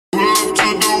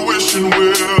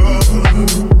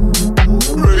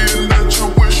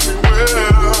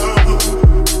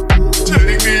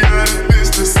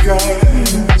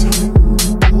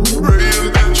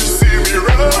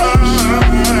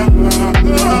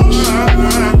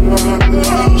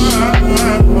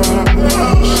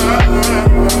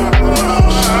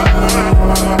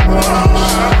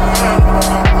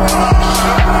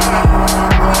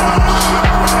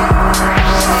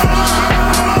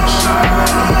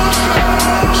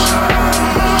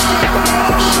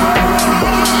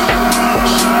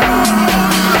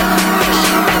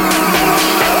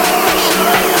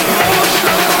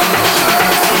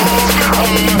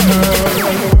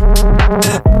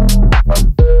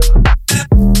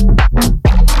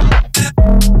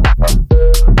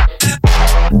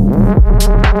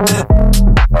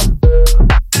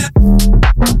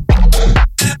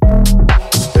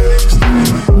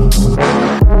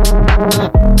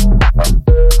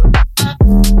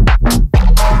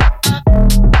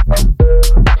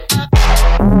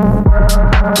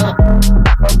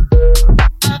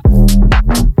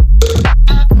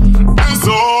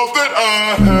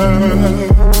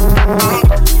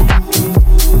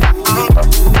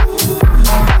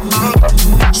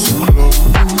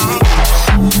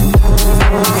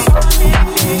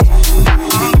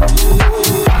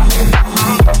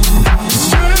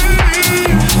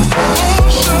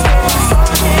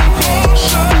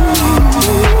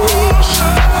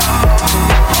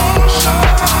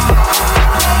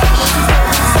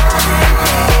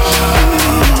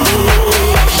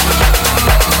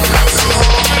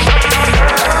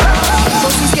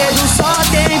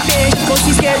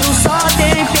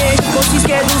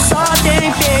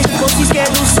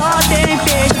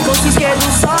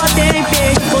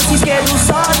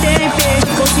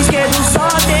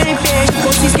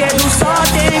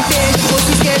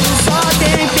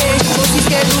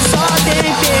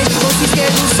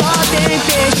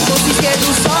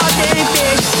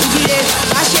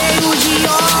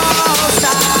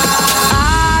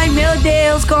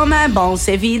bom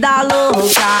ser vida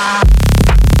louca.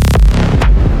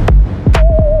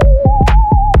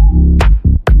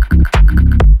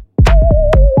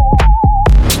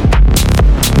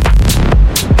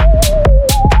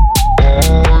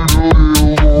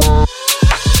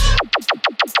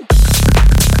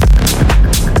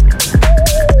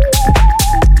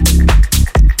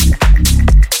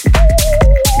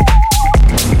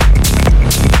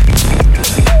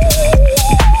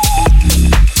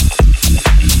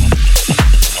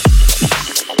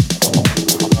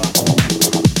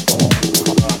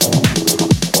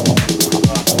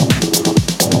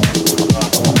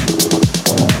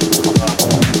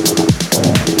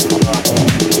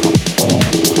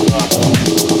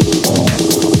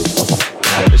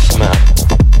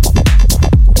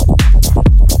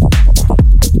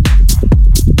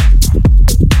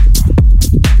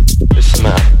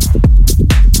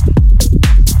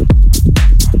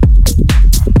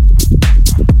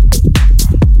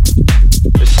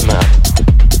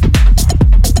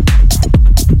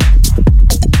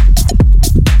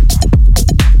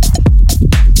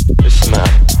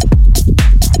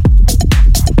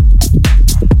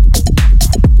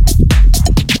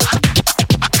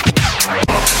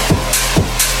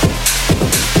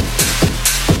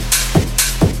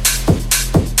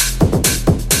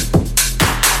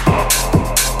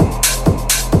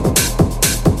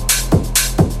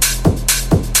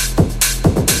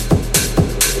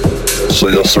 So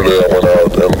yesterday I went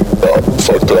out and got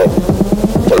fucked up.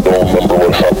 I don't remember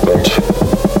what happened.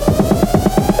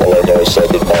 All I know is I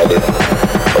did Molly,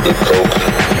 I did coke,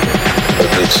 I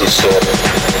did system,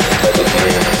 I did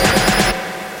lean,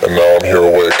 and now I'm here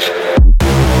awake.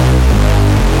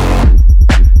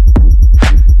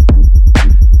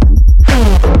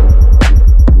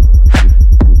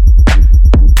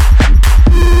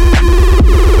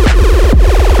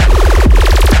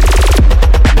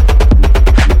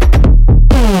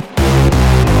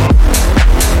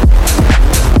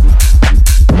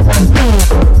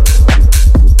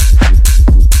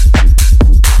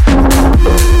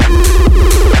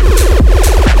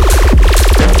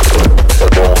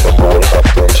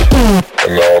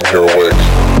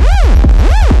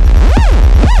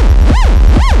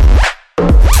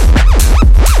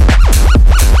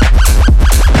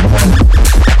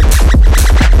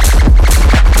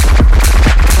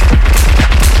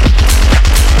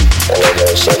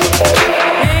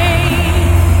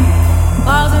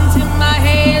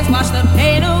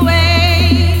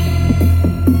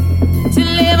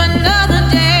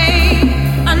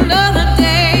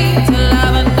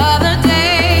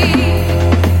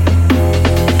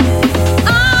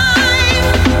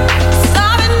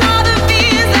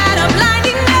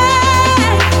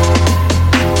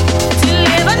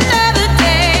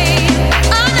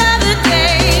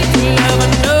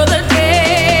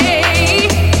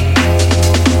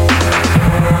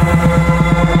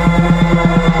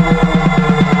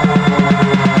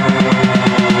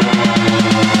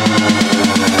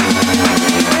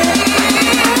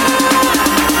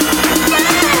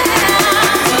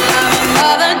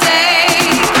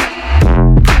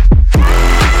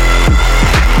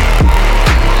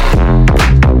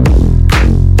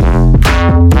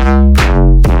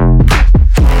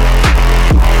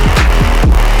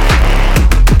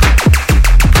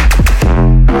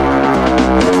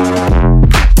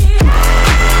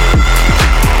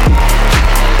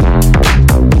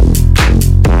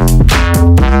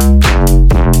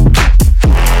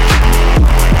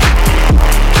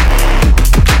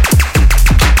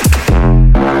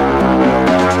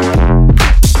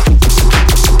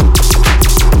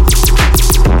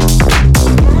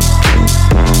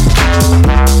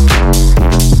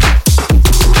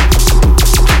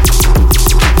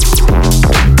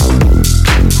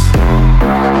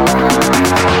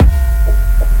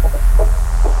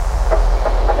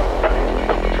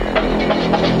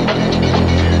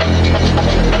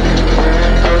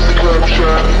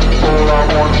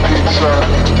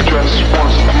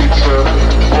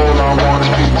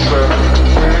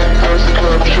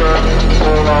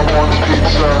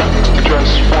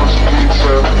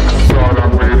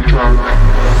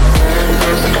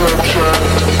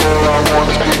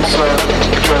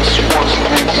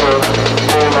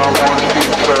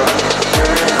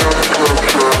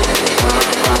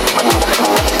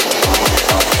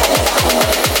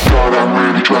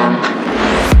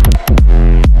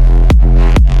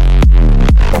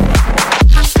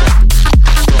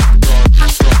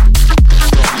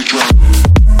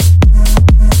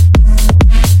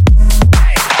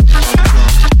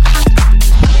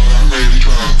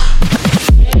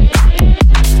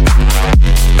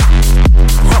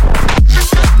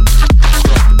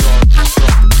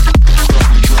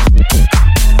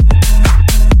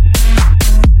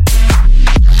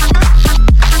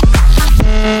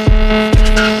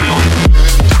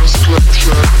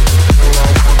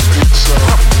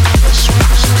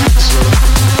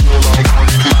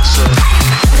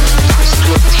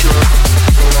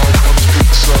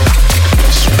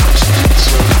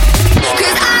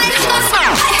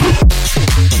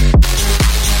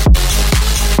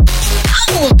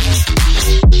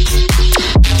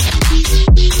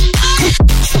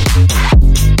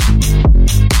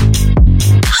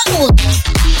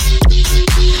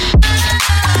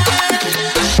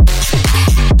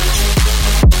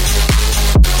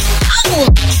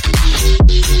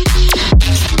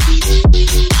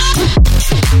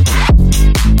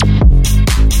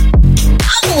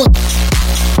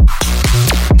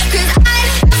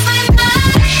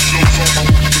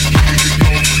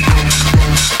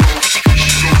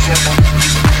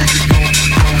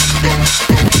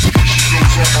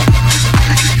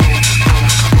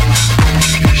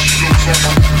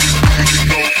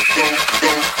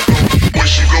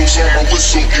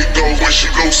 whistle, it go. When she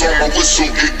goes on my whistle,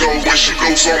 it go. When she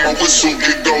goes on my whistle,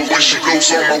 it go. When she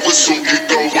goes on my whistle, it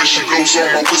go. When she goes on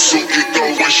my whistle, it go.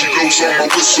 When she goes on my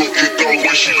whistle, it go.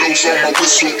 When she goes on my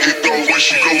whistle, it go. When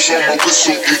she goes on my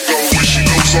whistle, it go. When she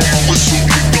goes on my whistle,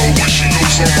 it go. When she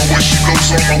goes on my, when she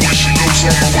goes on my, when she goes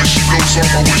on my, when she goes on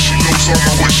my, when she goes on my,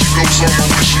 when she goes on my,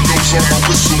 when she goes on my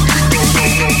whistle, it go.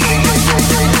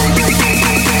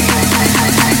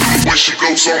 When she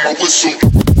goes on my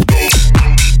whistle.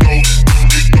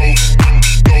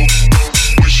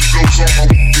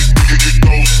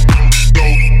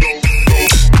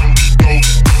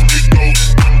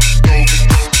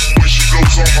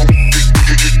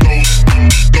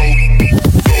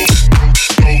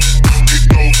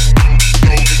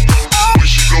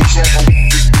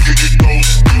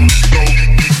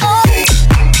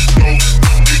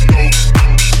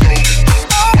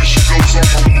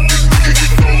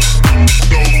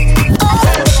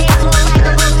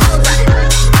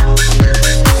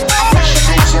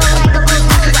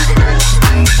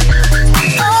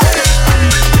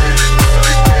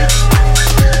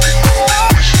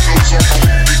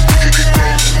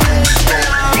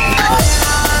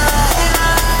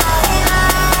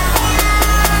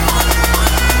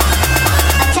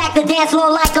 Dance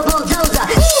floor like a bulldozer.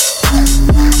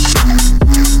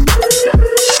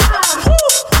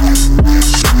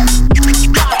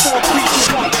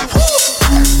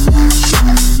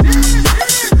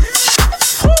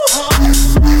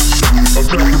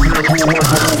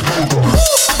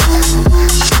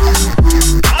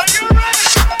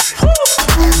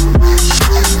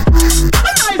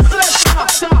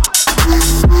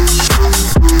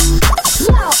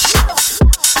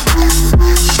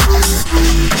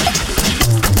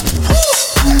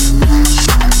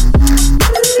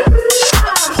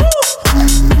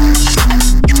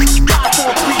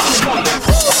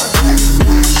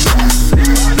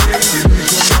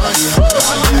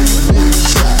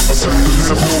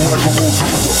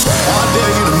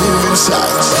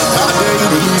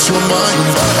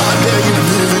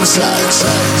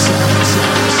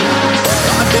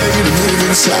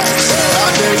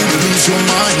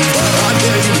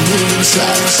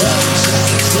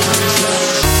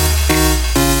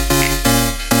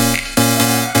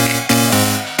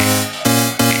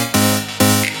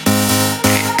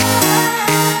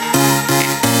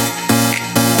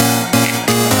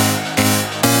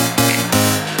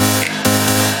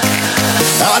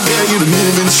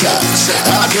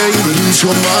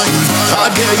 Your mind.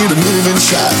 I dare you to move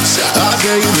inside. I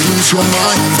dare you to lose your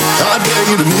mind. I dare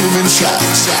you to move inside.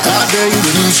 I dare you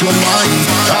to lose your mind.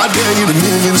 I dare you to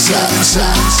move inside.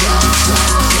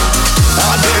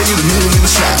 I dare you to move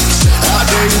inside. I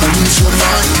dare you to lose your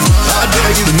mind. I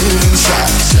dare you to move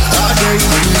inside. I dare you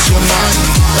to lose your mind.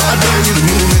 I dare you to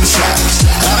move inside.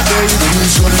 I dare you to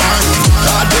lose your mind.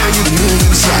 I dare you to move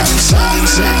inside.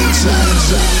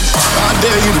 I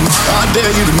dare you to, I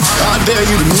dare you to, I dare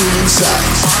you to move inside.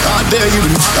 I dare you to,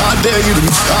 I dare you to,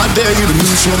 I dare you to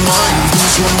lose your mind,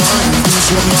 lose your mind, lose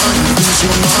your mind, lose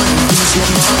your mind, lose your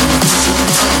mind, lose your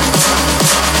mind,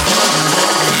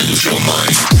 lose your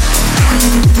mind.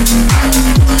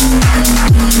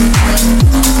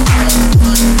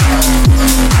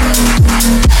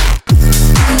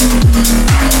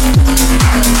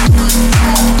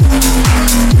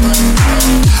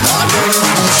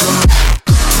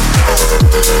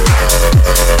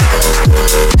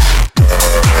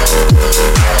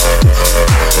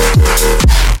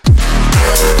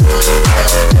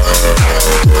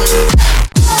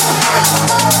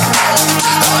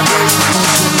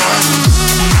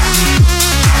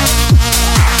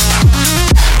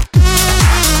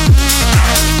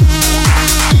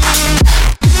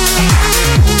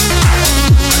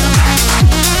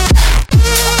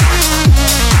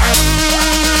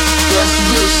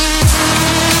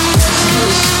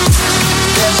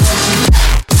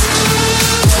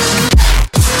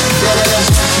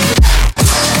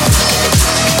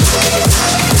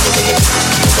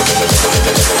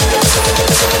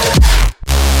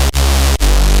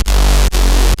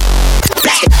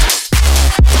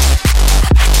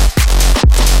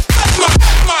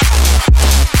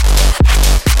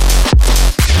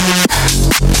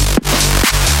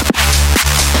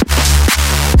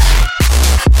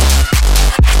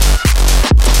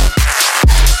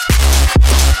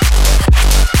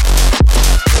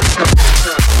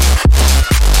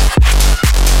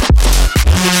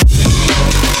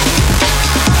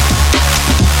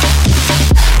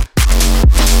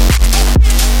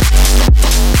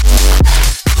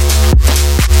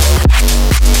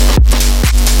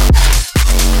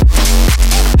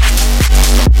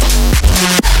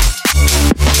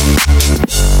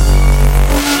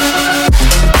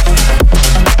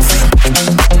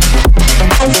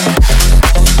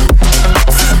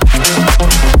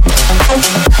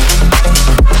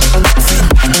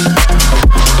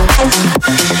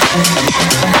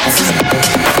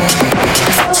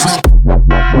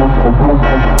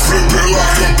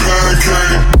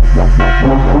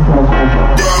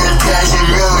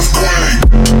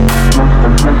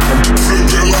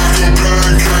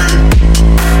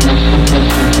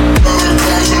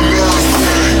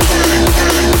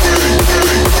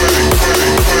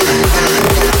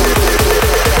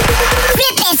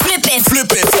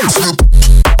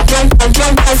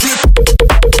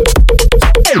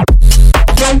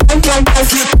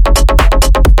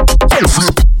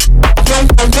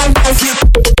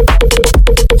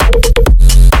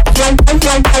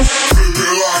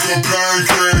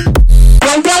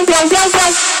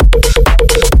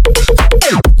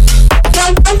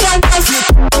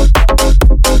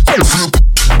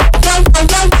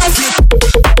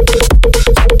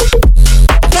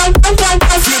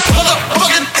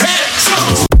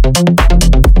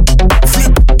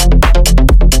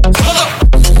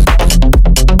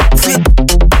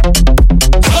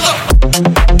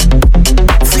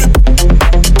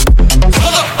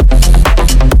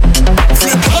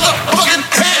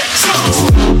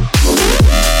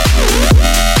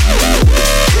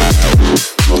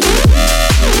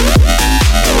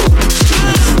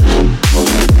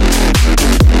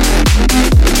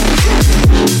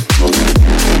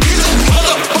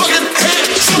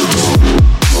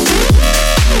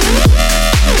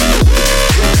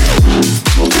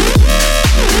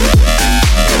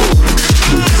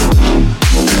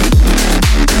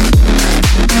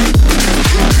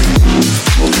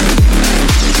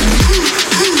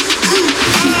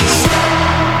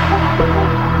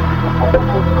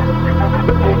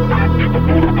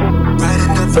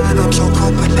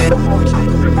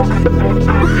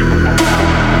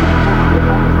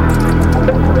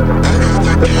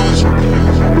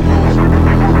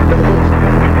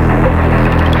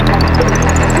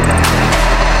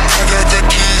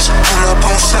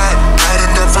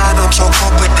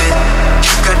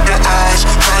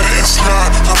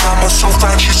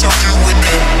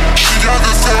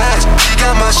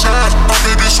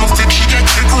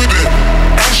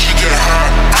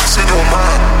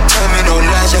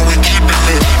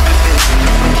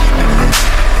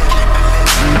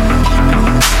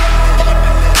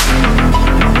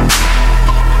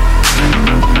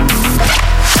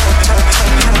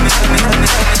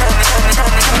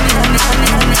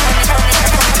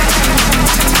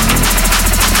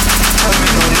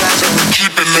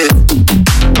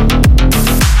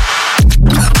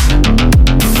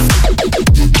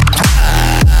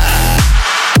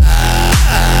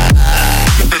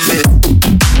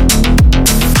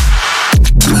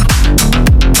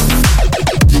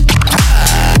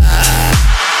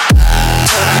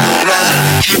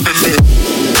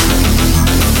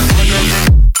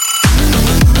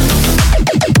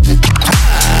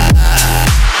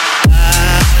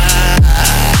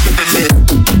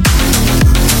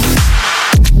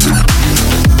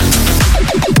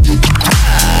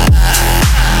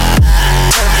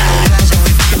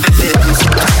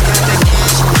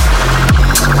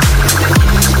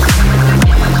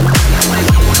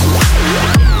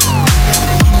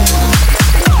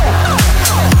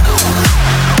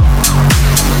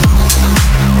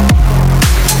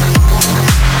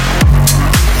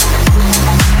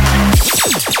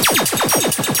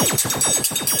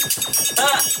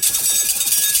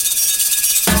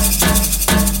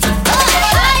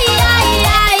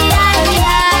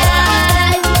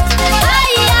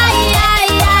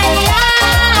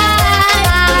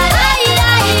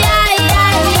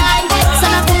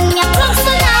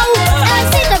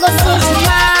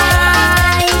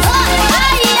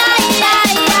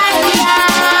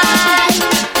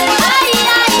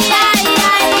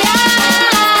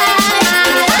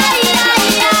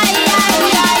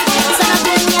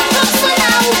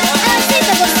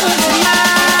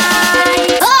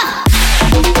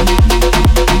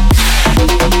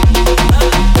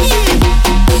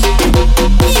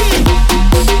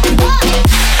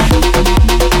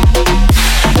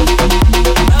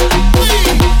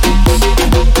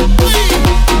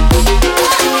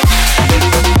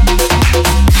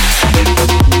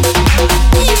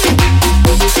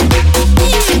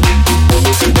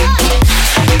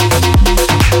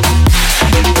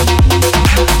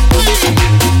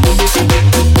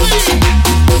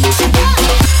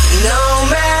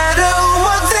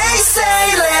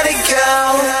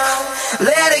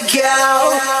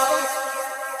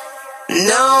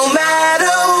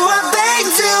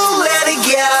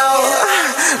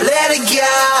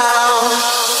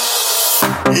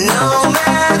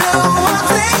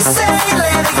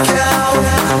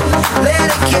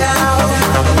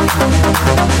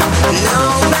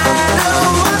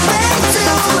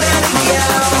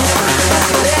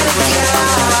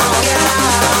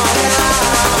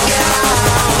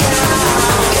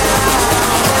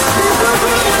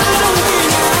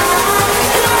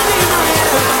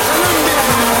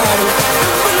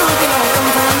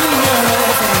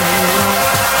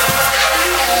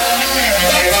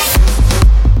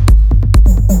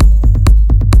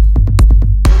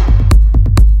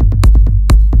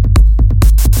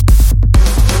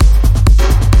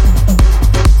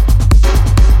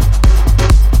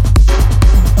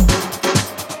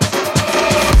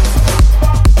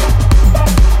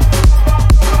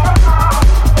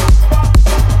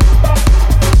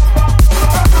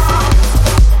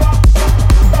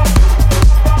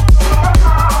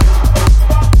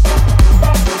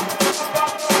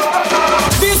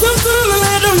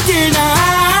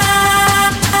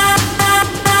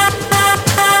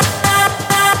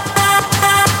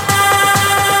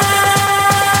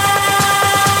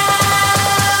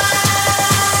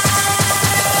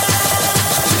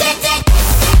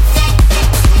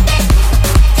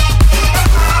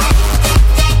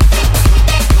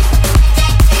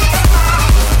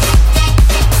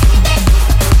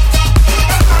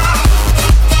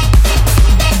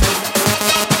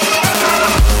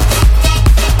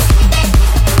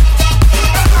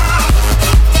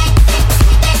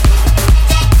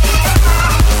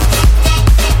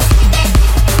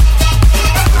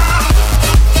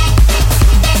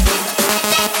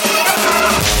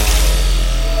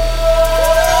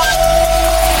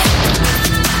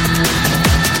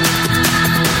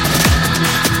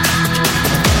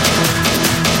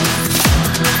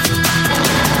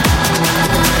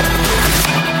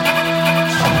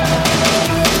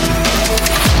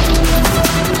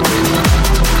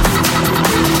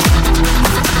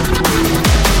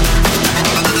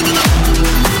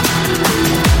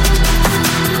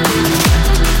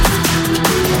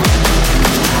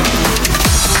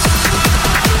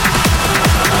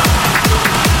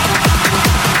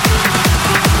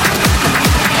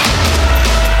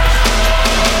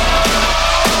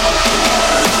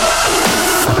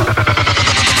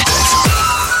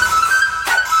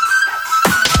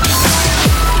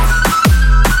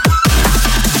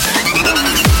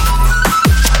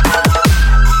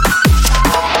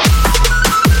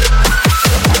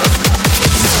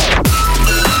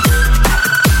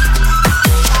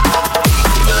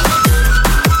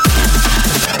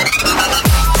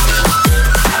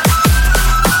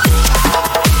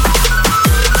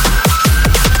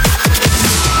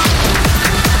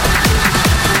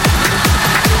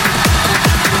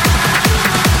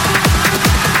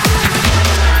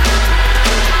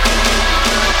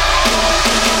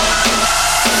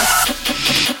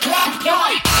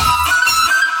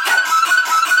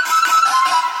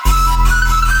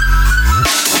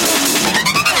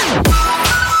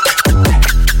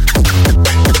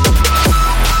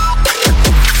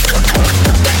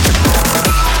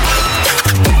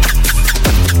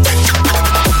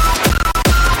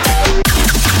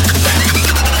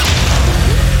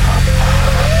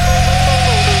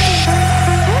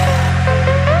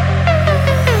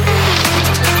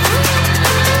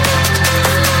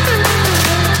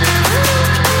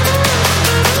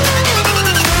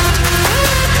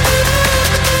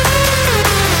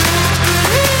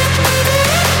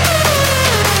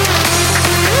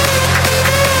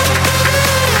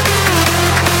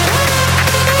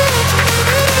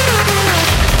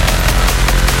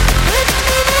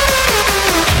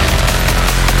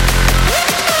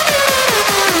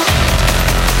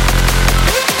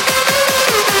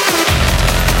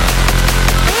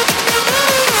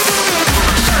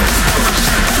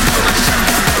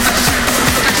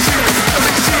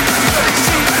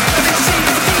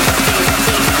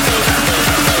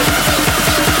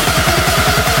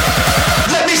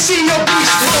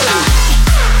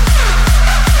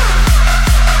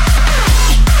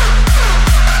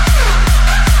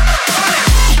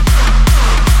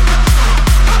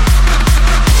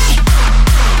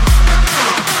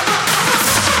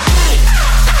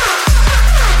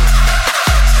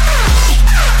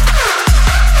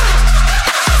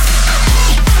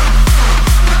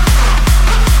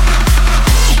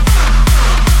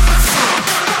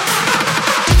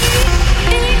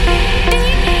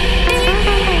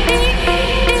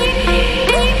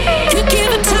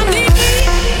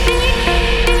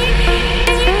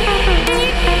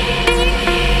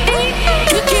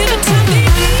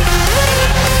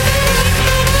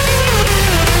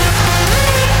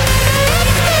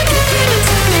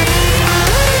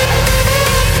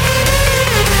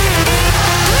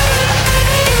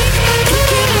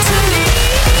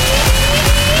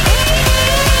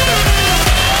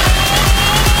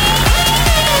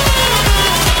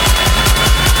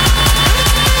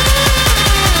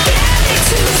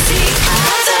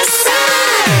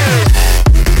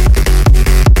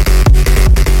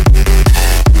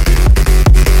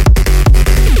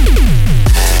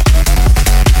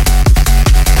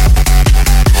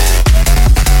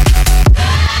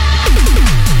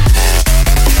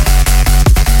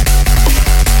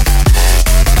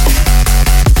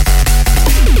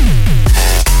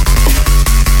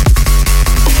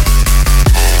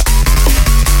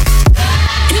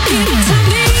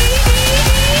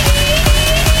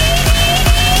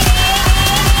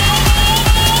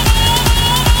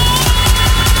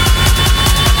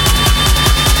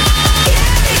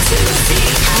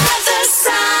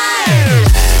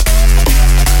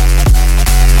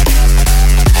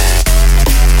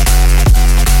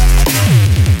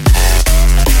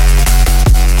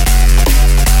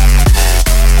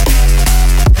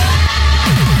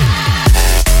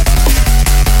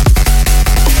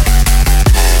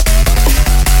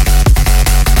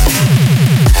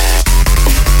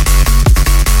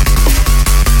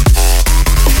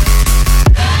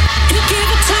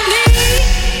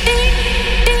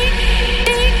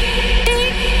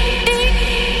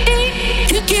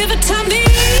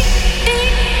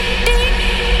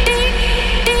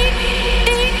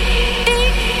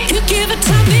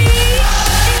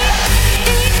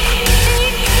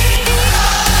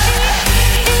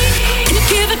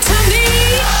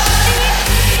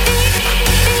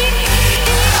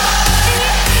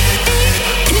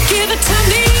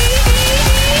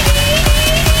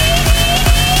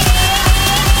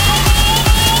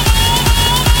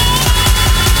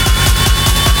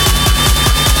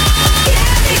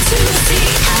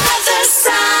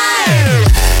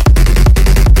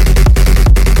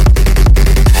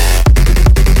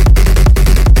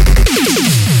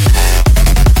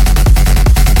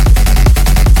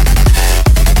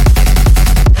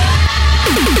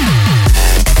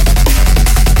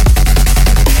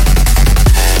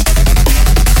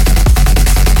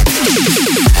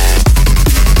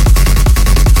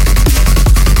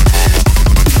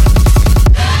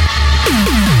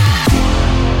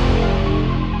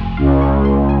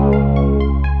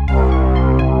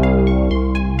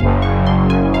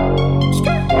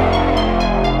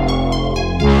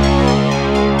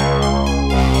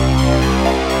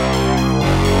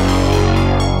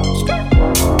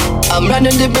 I'm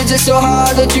running the business so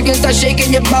hard that you can start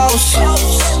shaking your balls.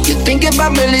 You think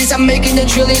about millions, I'm making the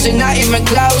trillions and not even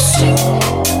close.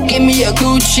 Give me a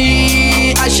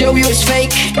Gucci, I'll show you it's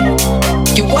fake.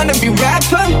 You wanna be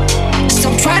rapper? So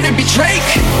I'm trying to be Drake.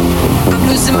 I'm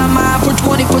losing my mind for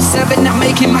 24/7, I'm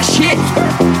making my shit.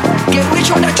 Get rich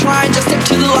or not trying, just step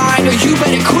to the line or you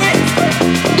better quit.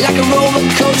 Like a roller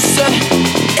coaster,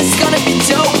 it's gonna be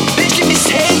dope. Bitch, give me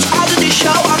stage, I'll do the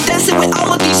show. I'm dancing with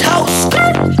all of these hoes.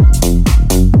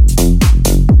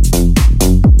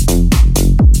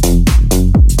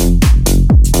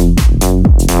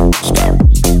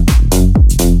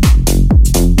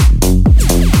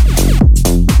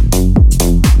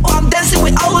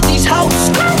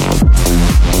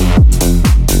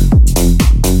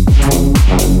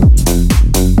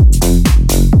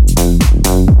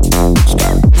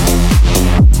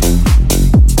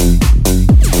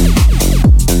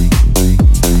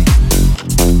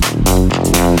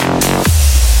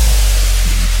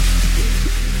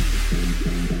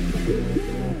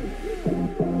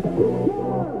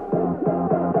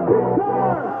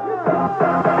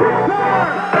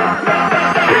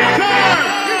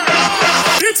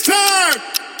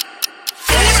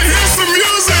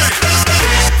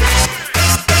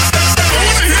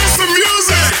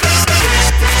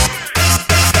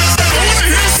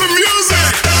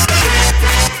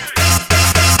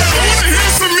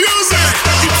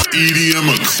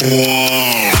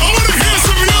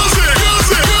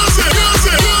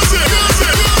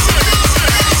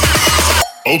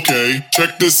 Okay,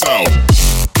 check this out.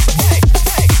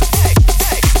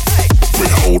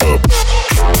 Wait, hold up.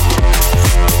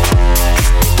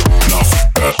 Nah, f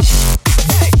that.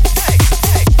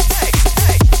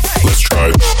 Let's try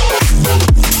it.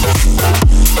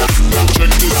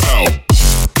 Check this out.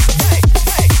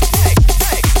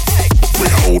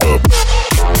 Wait, hold up.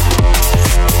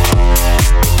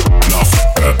 Nah, f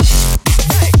that.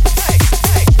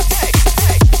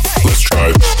 Let's try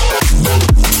it.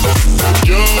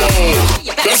 Yo,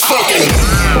 that's fucking.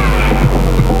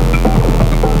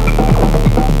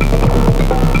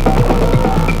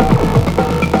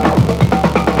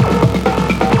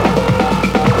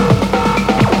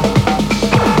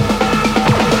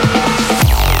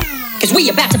 Cause we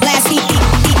about to blast the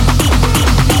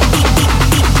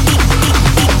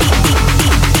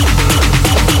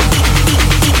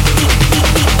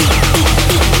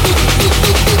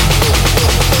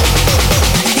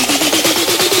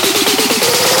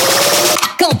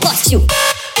gon' bust you.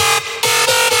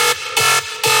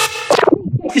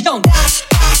 Cause don't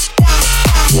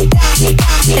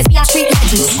let's be our street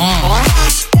legends.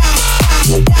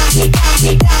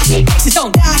 Cause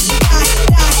don't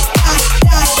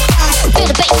feel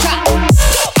the bass drop.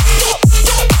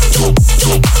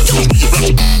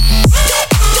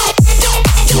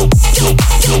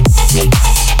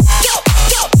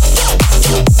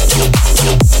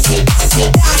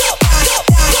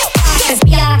 Let's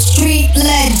be our street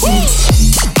legends.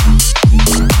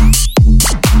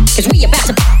 Cause we about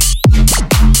to.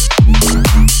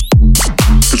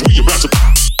 Cause we about to.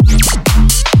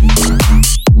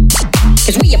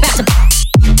 Cause we about to.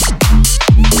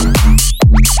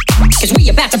 Cause we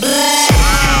about to.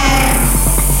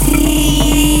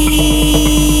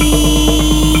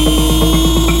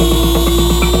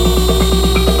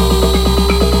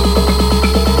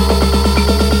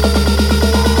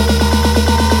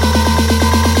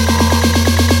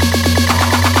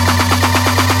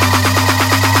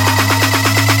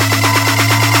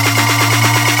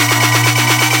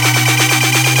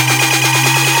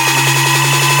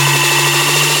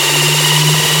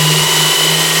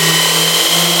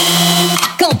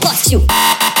 Gon' bust you.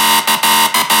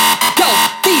 Yo,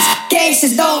 these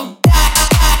gangsters don't.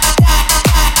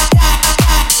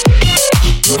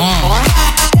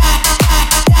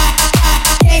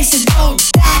 Gangsters don't.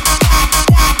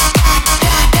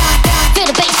 Feel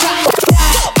the bass drop.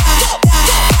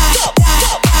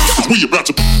 We about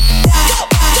to.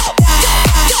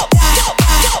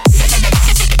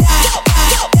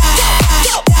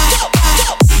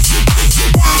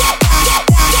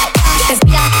 Let's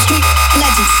be our street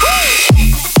legends.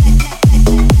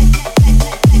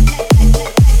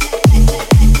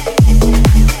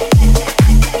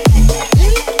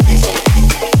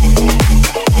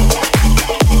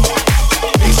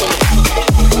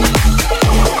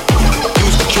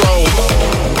 Lose control.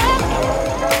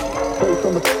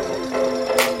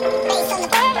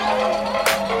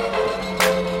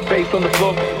 Bass on the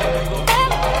floor.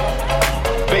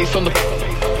 Bass on the floor.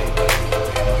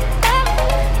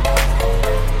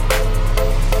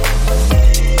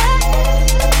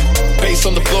 Bass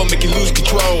on the floor, make you lose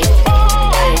control. Oh,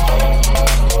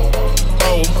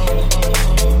 oh,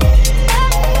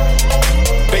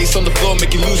 Bass on the floor,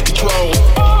 make you lose control.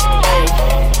 Oh,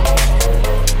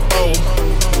 oh.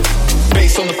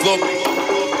 Bass on the floor.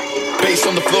 Bass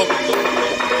on the floor.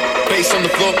 Bass on the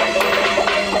floor.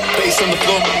 Bass on the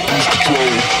floor. Lose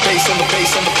control. Bass on the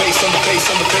bass on the bass on the bass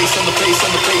on the bass on the bass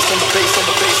on the bass on the bass on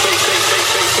the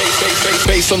bass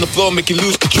bass on the floor, make you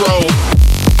lose control.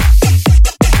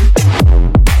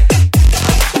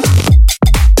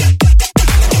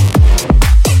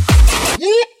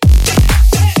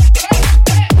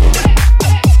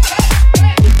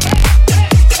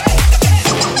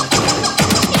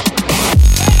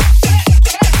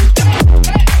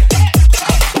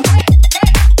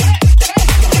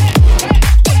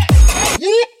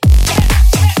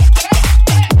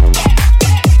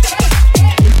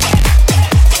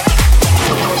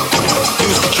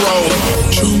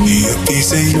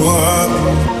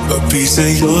 Piece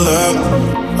of your love,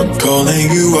 I'm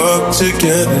calling you up to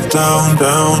get down,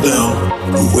 down, down.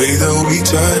 The way that we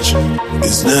touch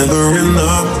is never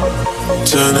enough.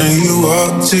 Turning you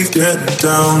up to get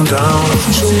down, down.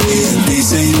 Show me a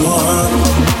piece of your heart,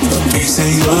 a piece of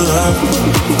your love.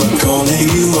 I'm calling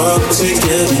you up to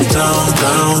get down,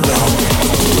 down, down.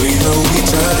 The way that we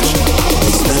touch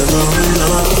is never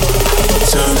enough.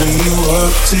 Turning you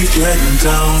up to get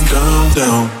down, down,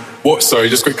 down. What? Sorry,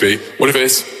 just quickly. What if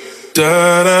it's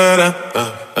da da da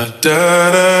da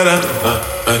da da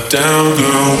down,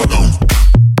 down, down.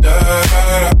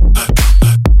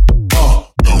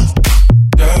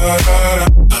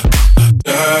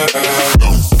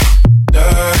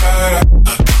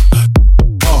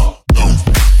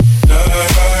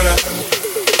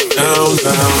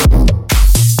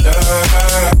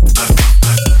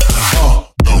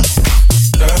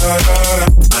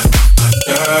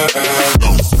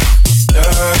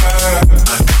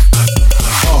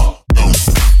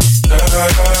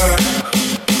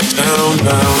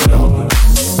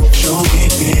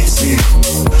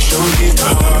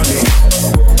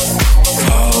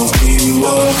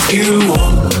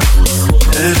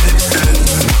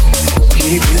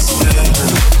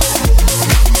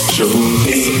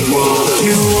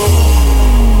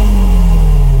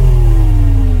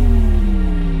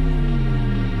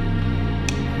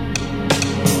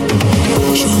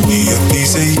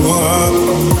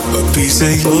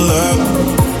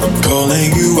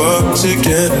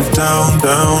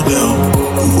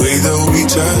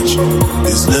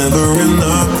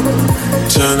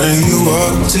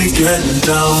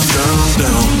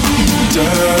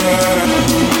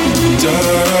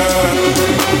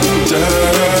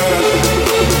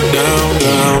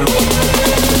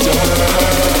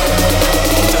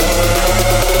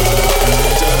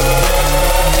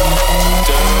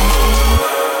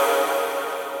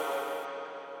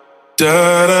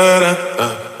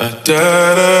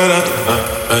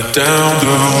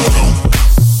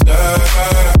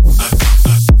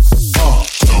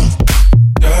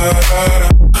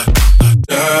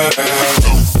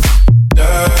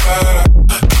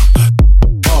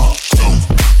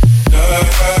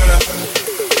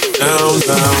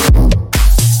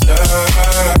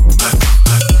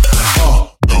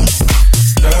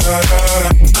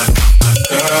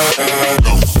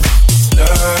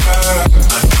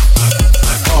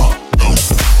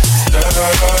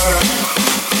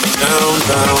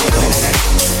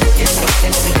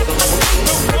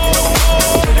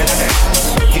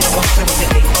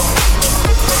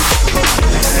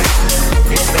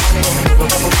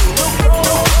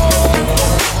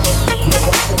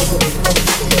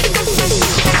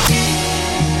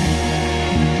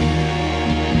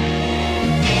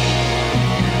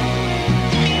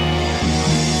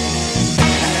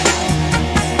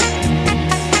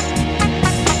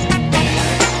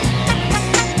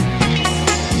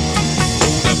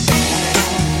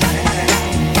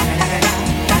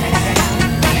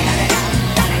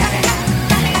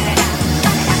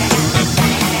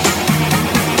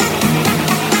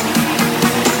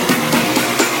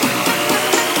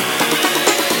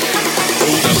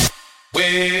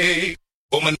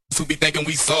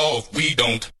 We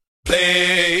don't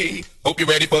play. Hope you're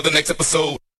ready for the next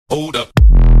episode. Hold up.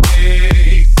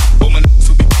 Hey, woman,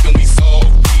 who be thinking we soft.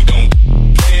 We don't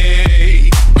play.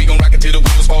 We gon' rock it till the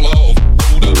wheels fall off.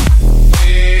 Hold up.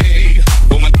 Hey,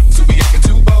 woman, who be acting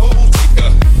too bold. Take a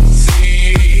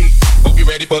seat. Hope you're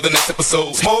ready for the next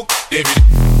episode. Smoke, David.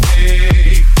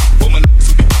 Hey, woman,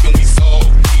 who be thinking we soft.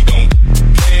 We don't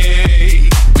play.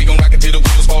 We gon' rock it till the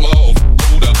wheels fall off.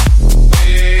 Hold up.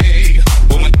 Hey,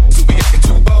 woman, who be acting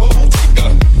too bold. Take a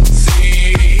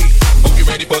seat. Hope you're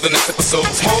ready for the next episode.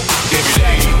 Smoke, David.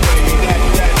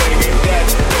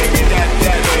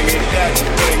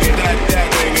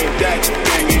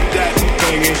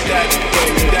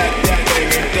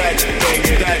 That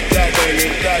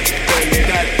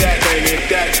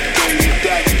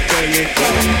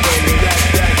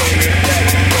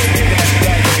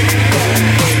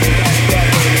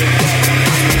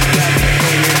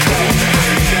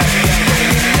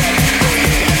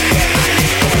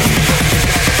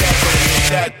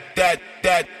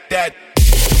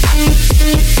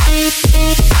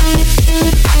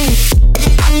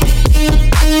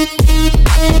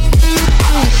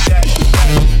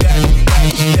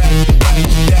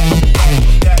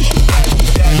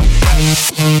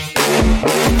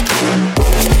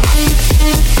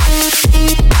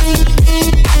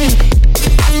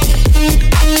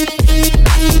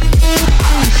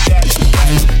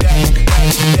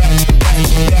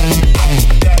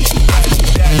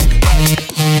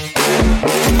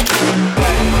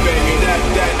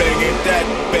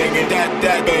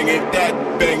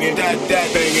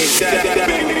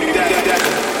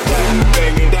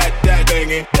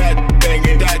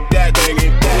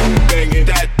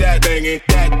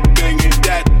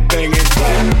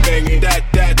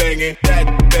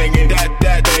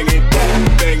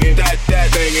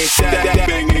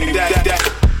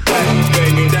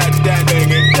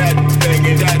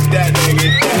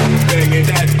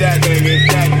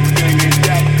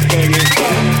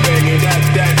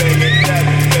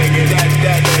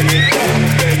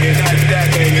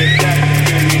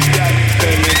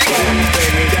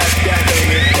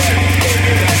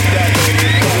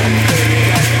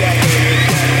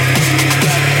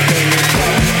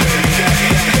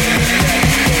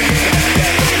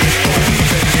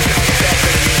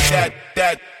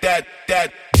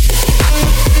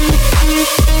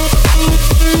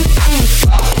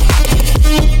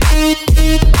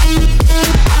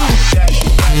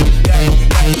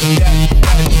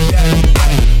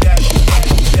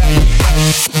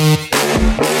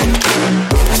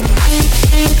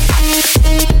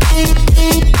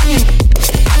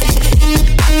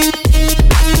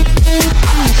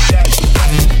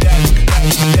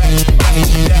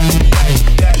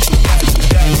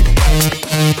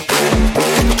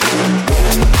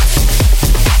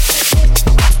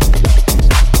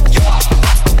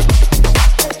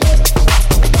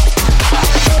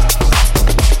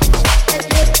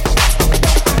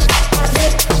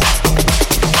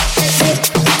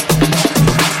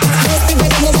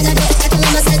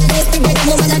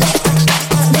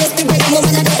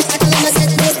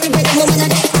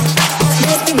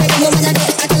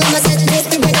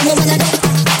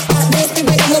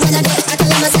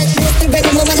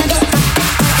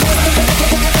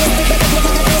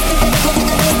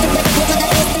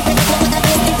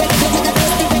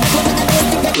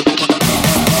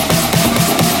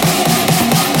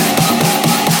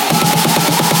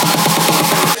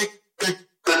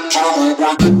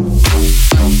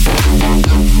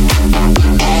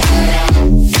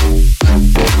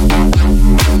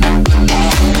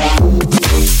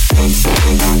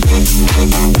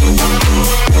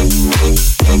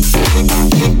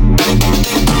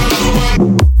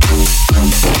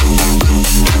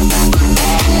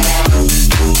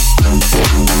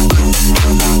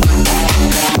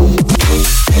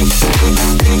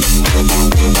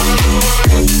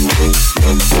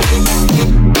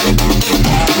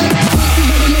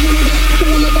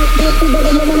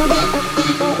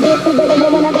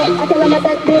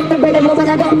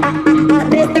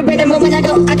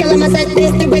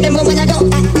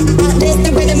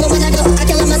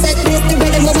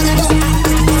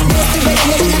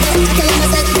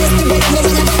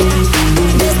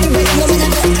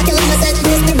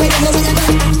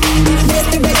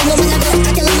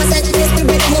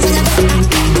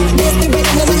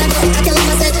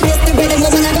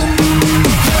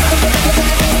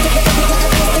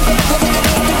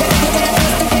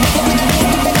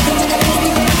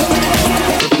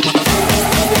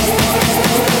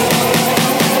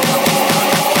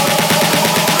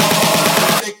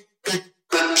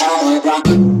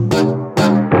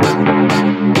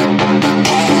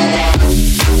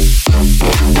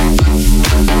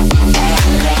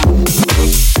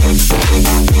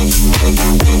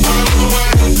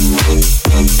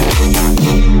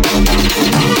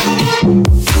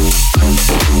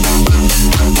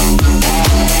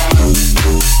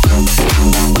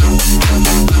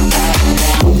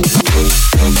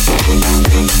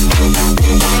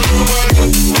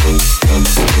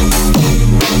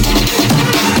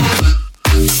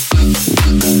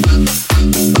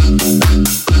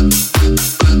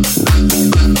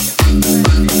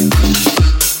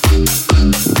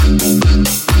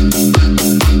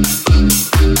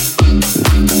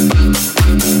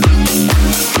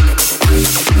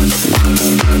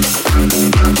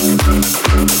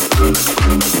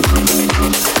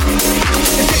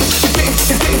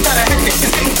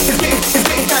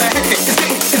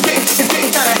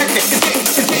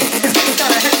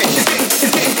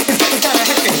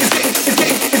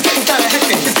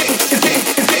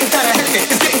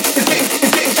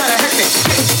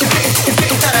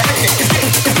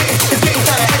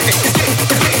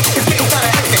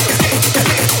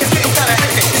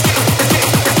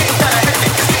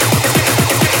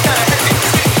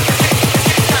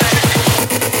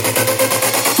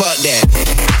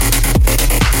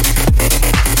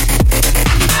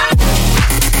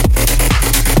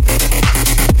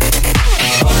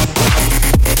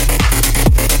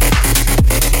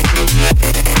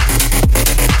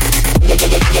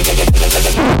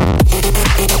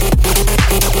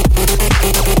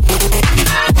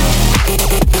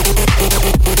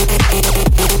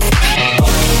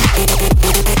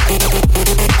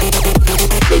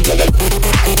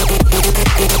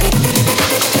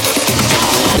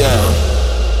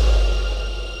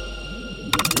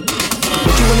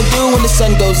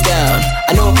goes down,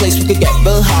 I know a place we could get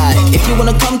real high. If you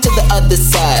wanna come to the other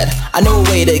side, I know a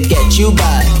way to get you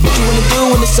by. What you wanna do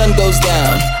when the sun goes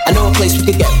down, I know a place we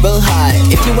could get real high.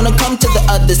 If you wanna come to the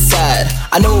other side,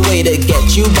 I know a way to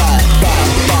get you by.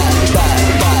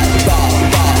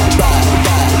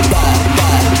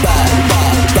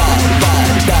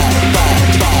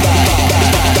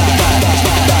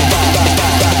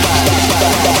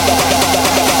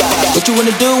 What you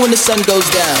wanna do when the sun goes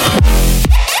down?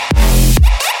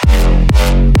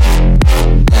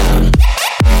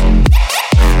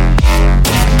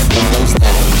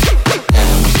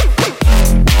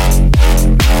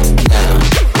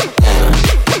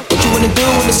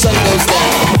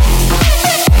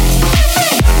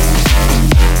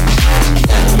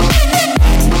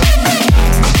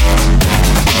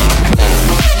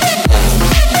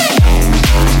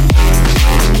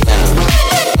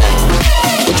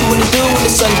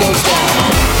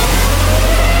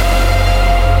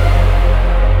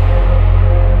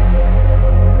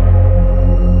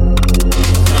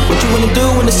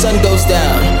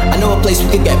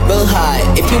 We could get real high.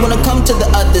 If you wanna come to the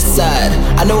other side,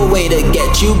 I know a way to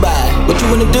get you by. What you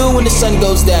wanna do when the sun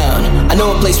goes down, I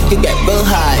know a place we could get real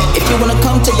high. If you wanna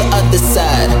come to the other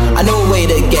side, I know a way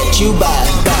to get you by.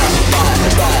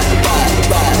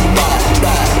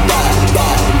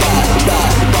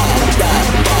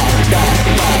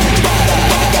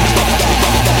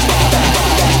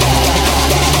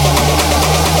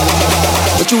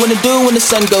 What you wanna do when the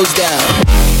sun goes down?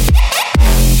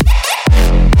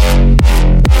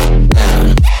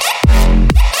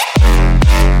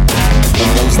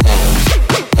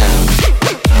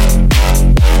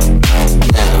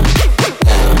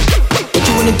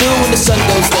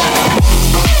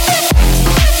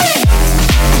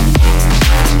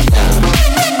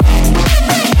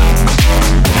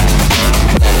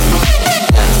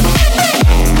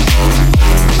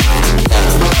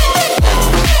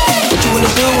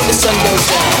 Sun goes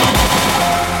down.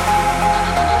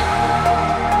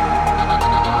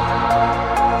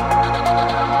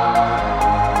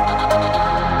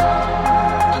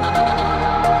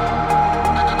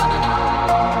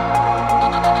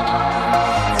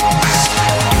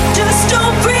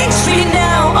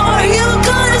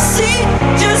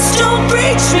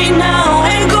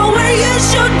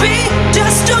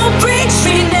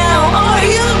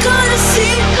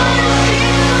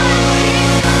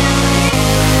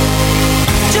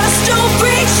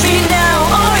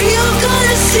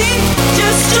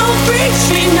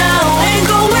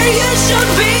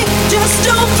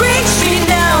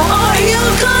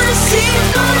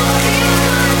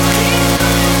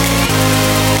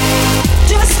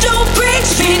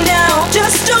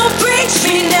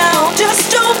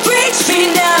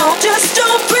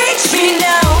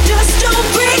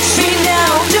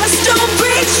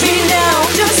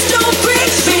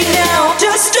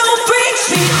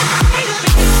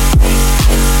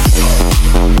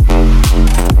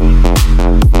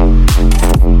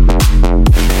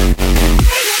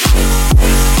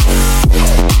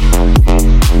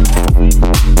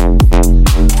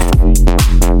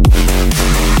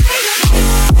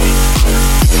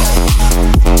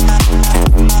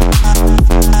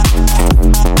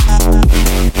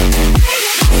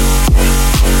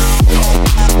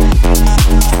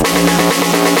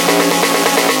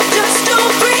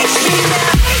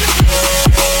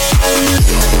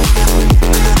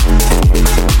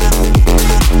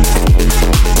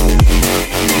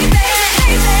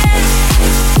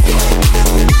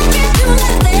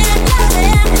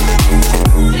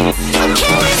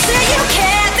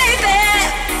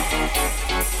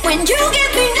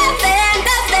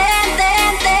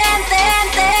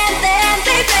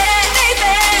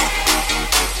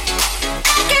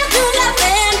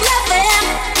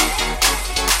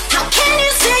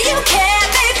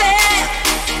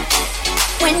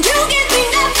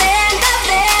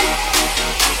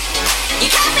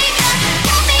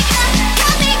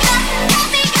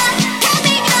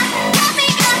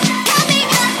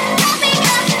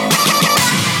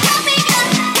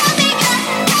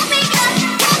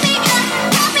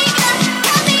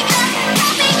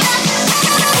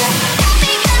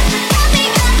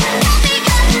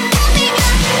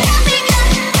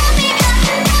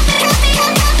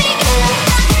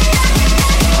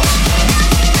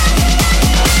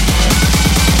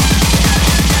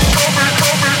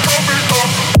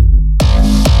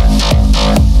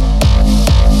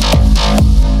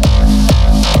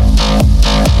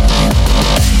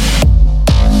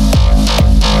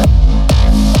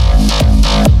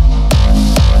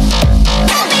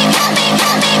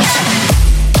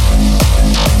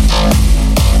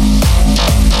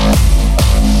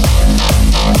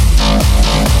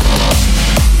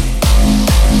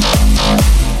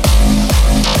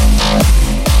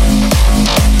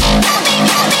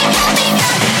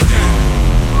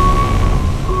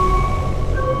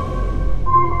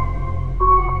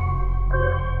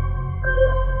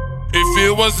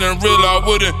 wasn't real, I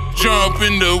wouldn't jump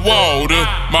in the water.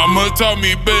 Mama taught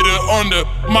me better on the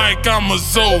mic, I'm a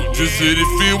soldier. Said if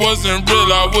it wasn't real,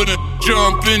 I wouldn't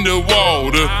jump in the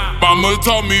water. Mama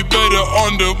taught me better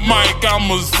on the mic, I'm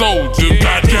a soldier.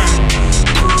 Goddamn.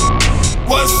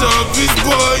 What's up, it's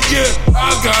boy, yeah.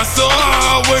 I got so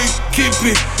highway, keep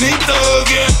it neat thug,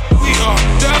 yeah. We are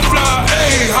that fly,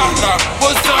 ayy, hot.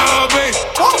 What's up, ayy?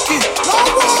 Walking, no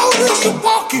water, you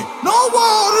walking, no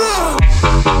water.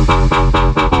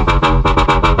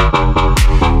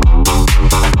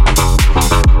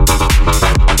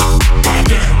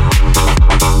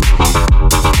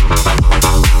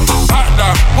 Hot,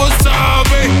 what's up,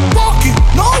 ayy? Walking,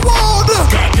 no water.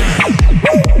 Goddamn.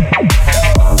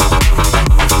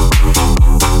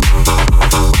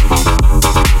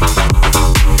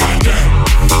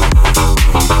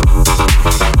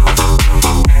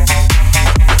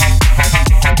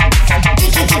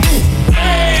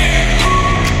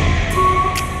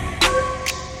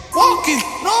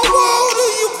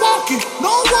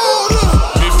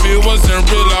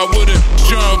 I wouldn't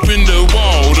jump in the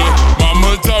water.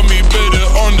 Mama taught me better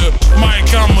on the mic,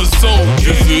 I'm a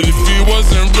soldier. Said if it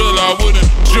wasn't real, I wouldn't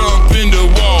jump in the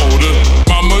water.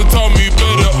 Mama taught me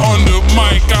better on the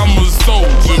mic, I'm a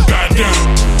soldier. Goddamn.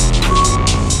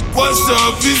 What's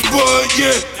up, it's boy,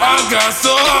 yeah. I got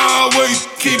so highway,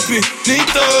 keep it neat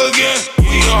thug, yeah.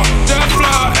 We are that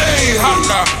fly, ayy,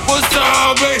 hot. What's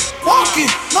up, ayy?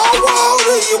 Walking, no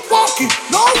water, you walking,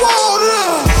 no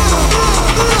water.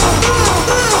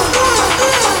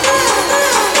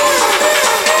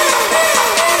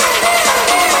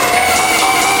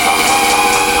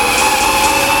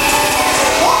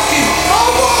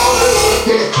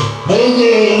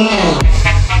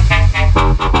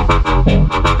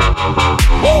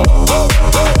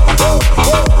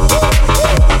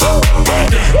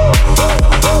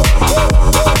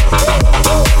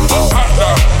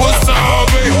 What's up,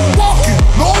 baby? Walking,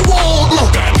 no water.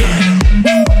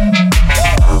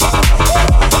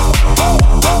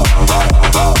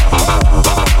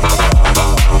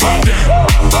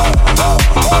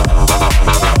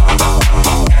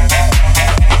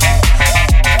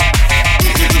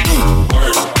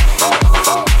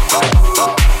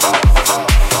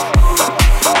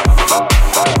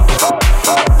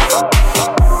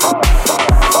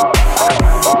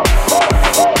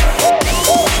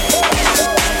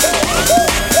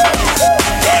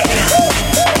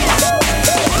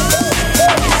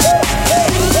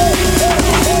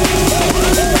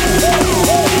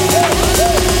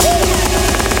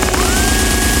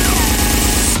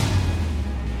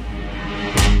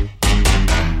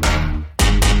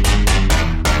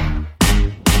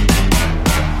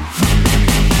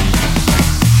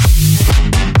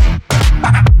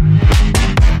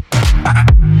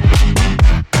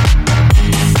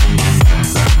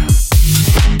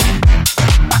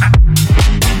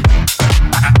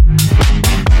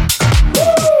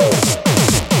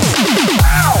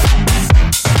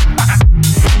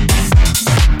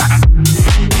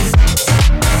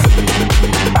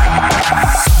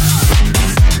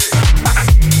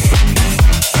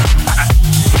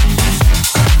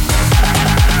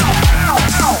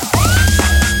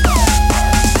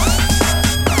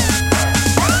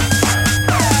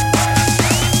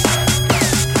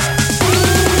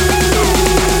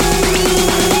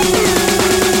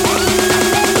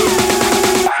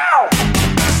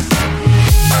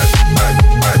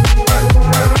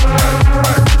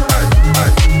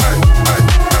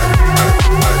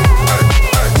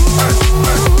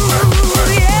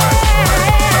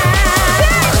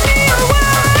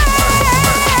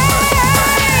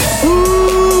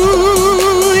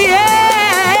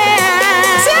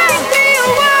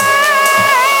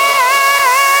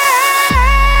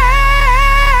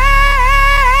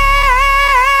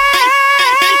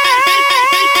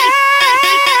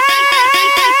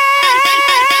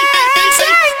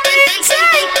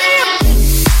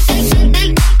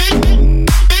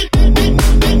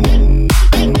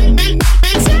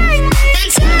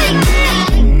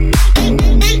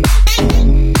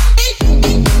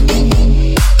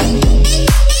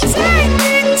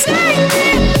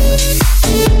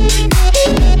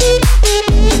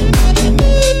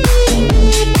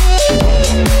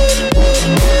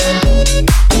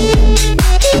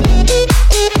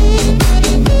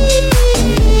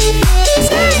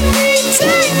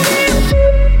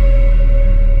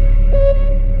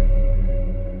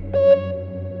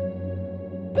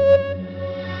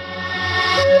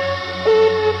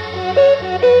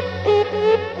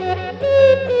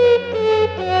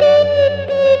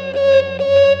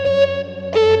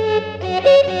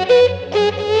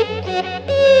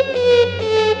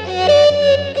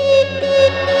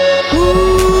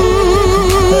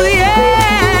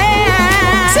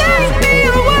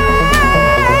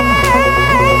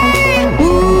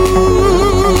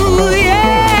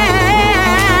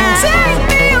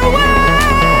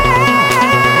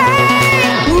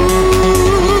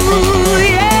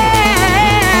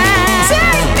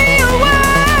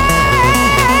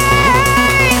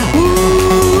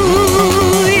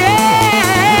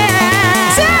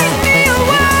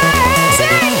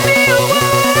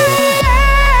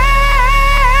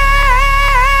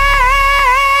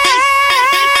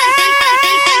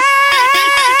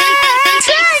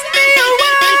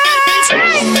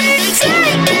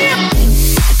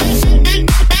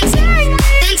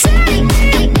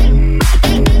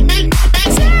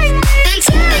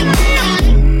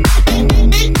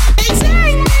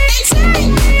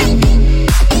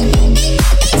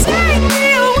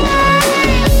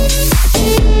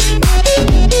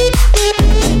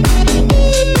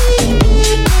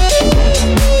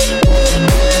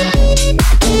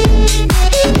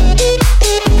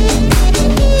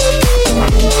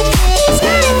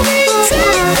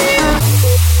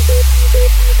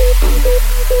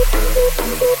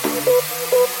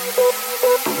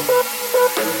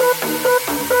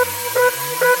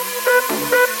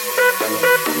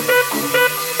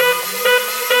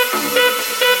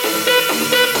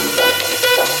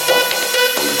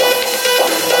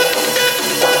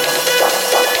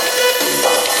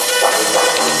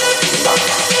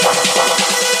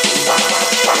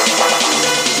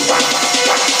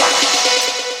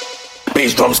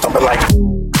 drums thumping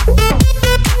like.